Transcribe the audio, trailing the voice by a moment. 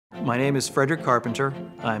My name is Frederic Carpenter.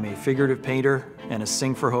 I'm a figurative painter and a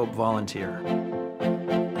Sing for Hope volunteer.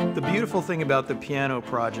 The beautiful thing about the piano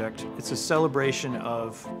project, it's a celebration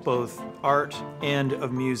of both art and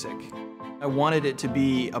of music. I wanted it to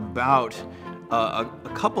be about a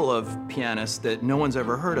couple of pianists that no one's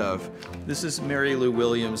ever heard of. This is Mary Lou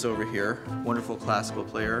Williams over here, wonderful classical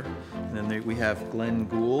player. And then we have Glenn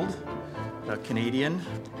Gould, a Canadian,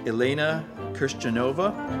 Elena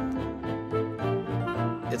Kirshchanova.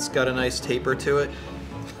 It's got a nice taper to it.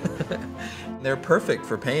 They're perfect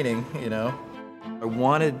for painting, you know. I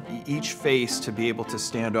wanted each face to be able to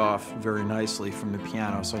stand off very nicely from the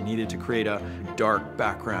piano, so I needed to create a dark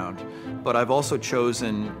background. But I've also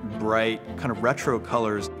chosen bright, kind of retro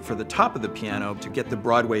colors for the top of the piano to get the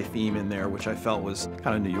Broadway theme in there, which I felt was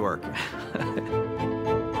kind of New York.